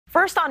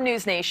First on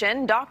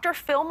NewsNation, Dr.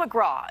 Phil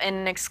McGraw in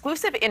an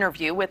exclusive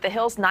interview with The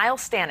Hill's Niall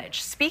Stange,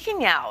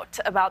 speaking out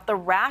about the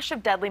rash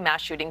of deadly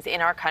mass shootings in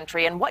our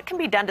country and what can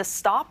be done to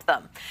stop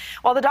them.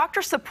 While the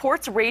doctor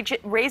supports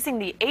raising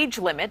the age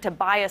limit to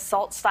buy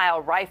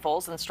assault-style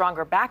rifles and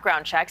stronger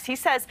background checks, he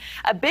says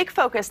a big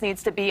focus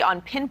needs to be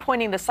on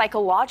pinpointing the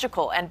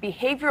psychological and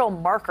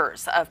behavioral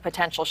markers of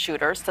potential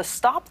shooters to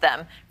stop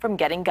them from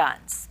getting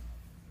guns.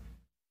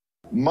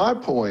 My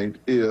point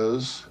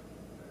is,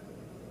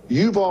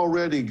 you've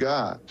already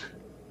got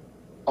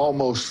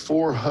almost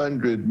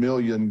 400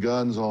 million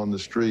guns on the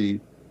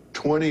street,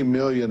 20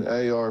 million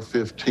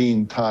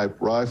AR-15 type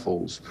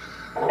rifles,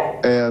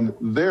 and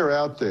they're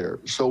out there.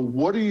 So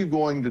what are you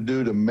going to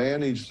do to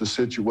manage the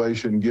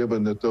situation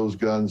given that those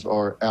guns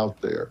are out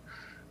there?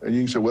 And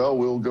you can say, well,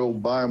 we'll go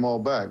buy them all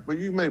back. But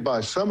you may buy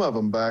some of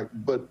them back,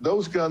 but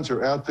those guns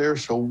are out there.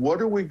 So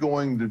what are we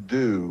going to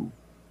do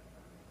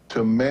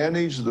to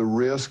manage the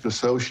risk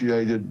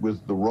associated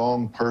with the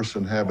wrong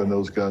person having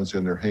those guns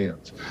in their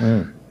hands?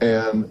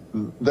 And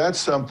that's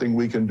something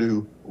we can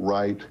do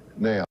right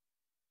now.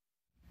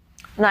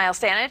 Niall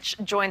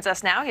Stange joins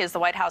us now. He is the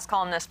White House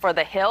columnist for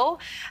The Hill.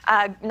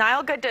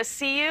 Niall, good to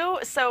see you.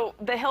 So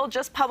The Hill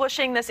just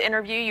publishing this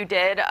interview you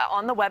did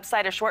on the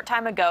website a short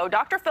time ago.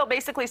 Dr. Phil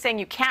basically saying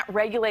you can't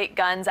regulate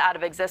guns out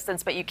of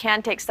existence, but you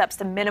can take steps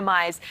to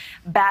minimize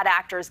bad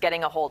actors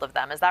getting a hold of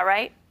them. Is that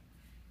right?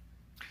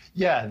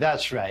 Yeah,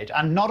 that's right.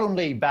 And not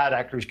only bad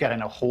actors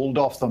getting a hold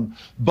of them,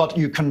 but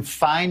you can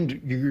find,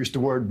 you used the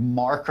word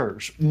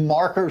markers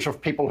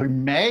of people who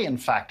may, in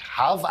fact,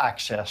 have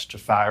access to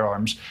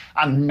firearms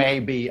and may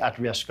be at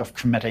risk of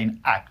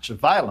committing acts of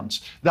violence.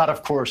 That,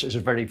 of course, is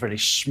a very, very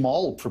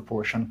small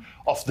proportion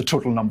of the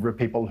total number of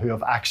people who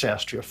have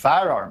access to a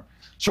firearm.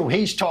 So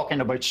he's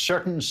talking about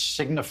certain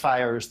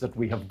signifiers that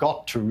we have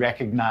got to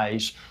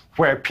recognize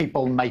where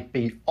people might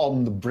be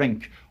on the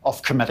brink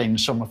of committing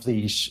some of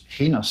these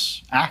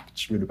heinous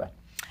acts, Rudabe.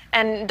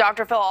 And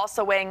Dr. Phil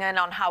also weighing in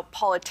on how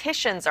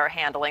politicians are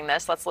handling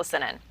this. Let's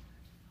listen in.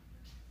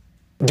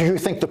 Do you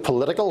think the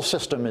political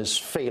system is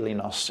failing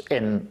us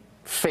in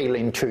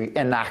failing to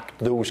enact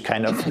those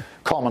kind of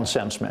common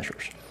sense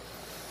measures?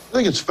 I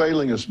think it's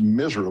failing us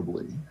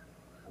miserably.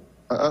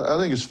 I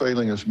think it's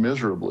failing us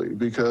miserably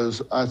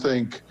because I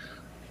think,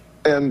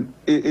 and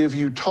if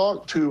you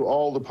talk to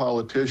all the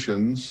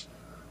politicians,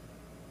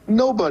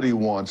 nobody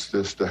wants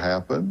this to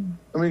happen.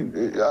 I mean,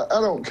 I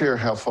don't care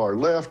how far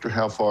left or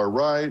how far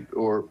right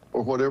or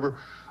whatever.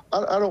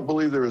 I don't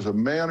believe there is a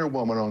man or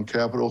woman on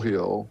Capitol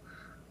Hill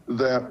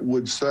that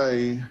would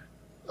say,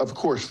 of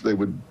course they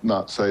would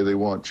not say they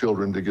want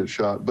children to get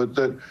shot, but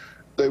that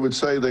they would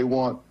say they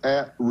want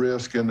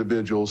at-risk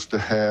individuals to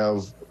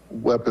have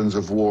weapons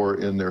of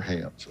war in their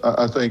hands.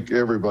 I think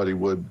everybody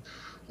would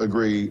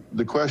agree.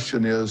 The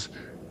question is,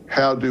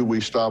 how do we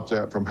stop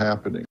that from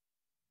happening?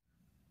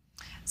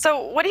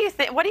 So what do you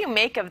think? What do you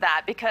make of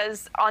that?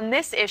 Because on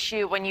this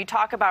issue, when you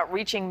talk about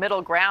reaching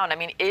middle ground, I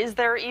mean, is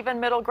there even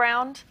middle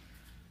ground?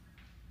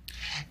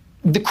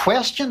 The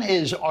question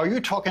is, are you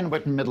talking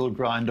about middle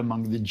ground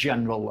among the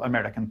general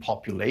American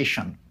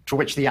population? To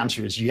which the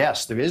answer is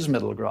yes, there is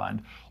middle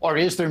ground. Or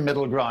is there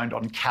middle ground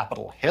on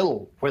Capitol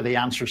Hill, where the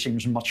answer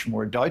seems much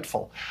more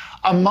doubtful?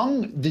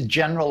 Among the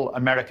general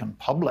American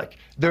public,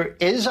 there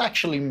is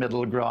actually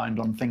middle ground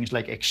on things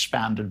like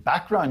expanded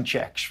background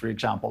checks, for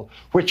example,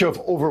 which have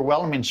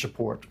overwhelming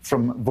support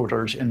from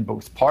voters in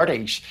both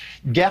parties.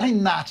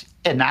 Getting that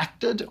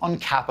enacted on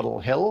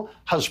Capitol Hill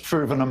has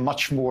proven a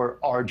much more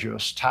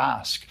arduous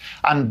task.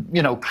 And,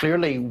 you know,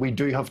 clearly we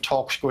do have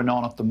talks going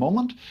on at the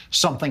moment.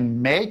 Something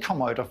may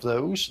come out of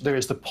those. There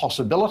is the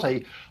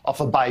possibility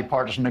of a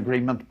bipartisan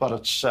agreement, but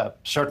it's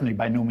certainly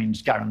by no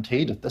means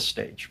guaranteed at this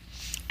stage.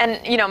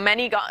 And, you know,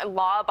 many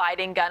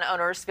law-abiding gun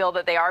owners feel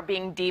that they are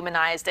being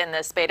demonized in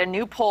this debate. A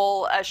new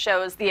poll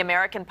shows the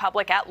American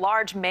public at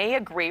large may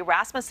agree.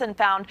 Rasmussen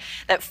found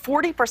that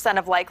 40%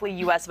 of likely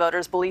U.S.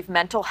 voters believe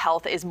mental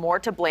health is more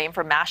to blame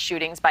for mass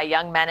shootings by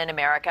young men in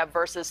America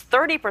versus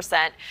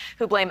 30%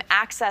 who blame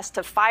access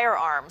to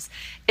firearms.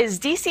 Is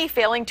D.C.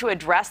 failing to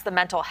address the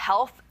mental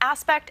health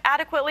aspect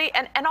adequately?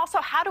 And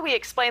also, how do we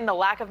explain the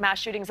lack of mass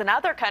shootings in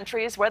other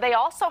countries where they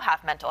also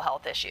have mental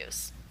health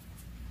issues?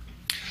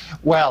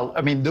 Well,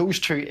 I mean, those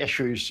two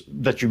issues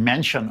that you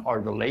mention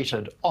are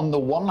related. On the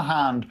one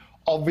hand,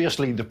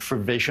 obviously the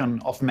provision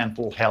of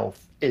mental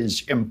health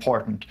is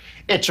important.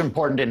 It's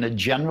important in a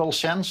general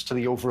sense to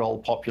the overall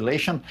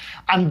population.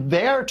 And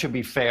there, to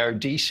be fair,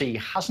 DC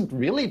hasn't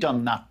really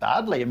done that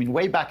badly. I mean,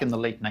 way back in the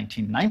late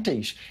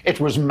 1990s, it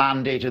was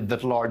mandated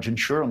that large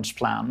insurance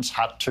plans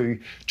had to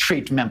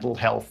treat mental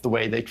health the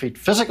way they treat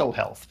physical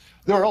health.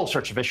 There are all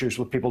sorts of issues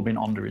with people being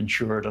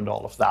underinsured and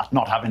all of that,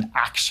 not having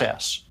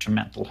access to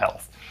mental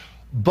health.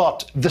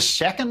 But the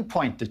second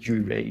point that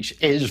you raise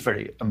is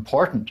very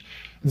important.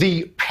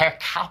 The per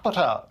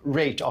capita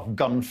rate of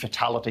gun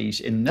fatalities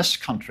in this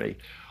country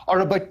are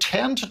about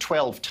 10 to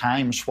 12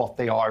 times what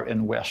they are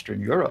in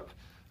Western Europe.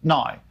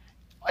 Now,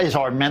 is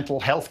our mental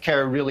health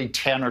care really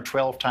 10 or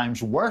 12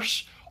 times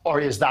worse? Or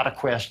is that a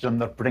question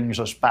that brings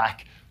us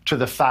back to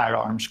the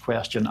firearms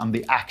question and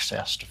the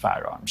access to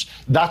firearms.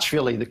 That's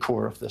really the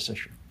core of this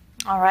issue.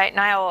 All right,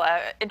 Niall,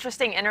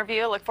 interesting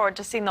interview. Look forward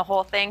to seeing the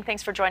whole thing.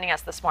 Thanks for joining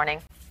us this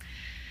morning.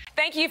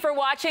 Thank you for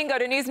watching. Go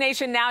to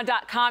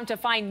newsnationnow.com to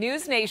find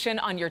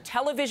NewsNation on your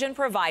television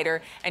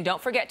provider. And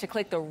don't forget to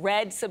click the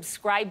red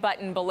subscribe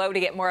button below to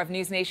get more of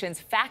NewsNation's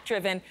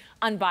fact-driven,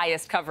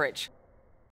 unbiased coverage.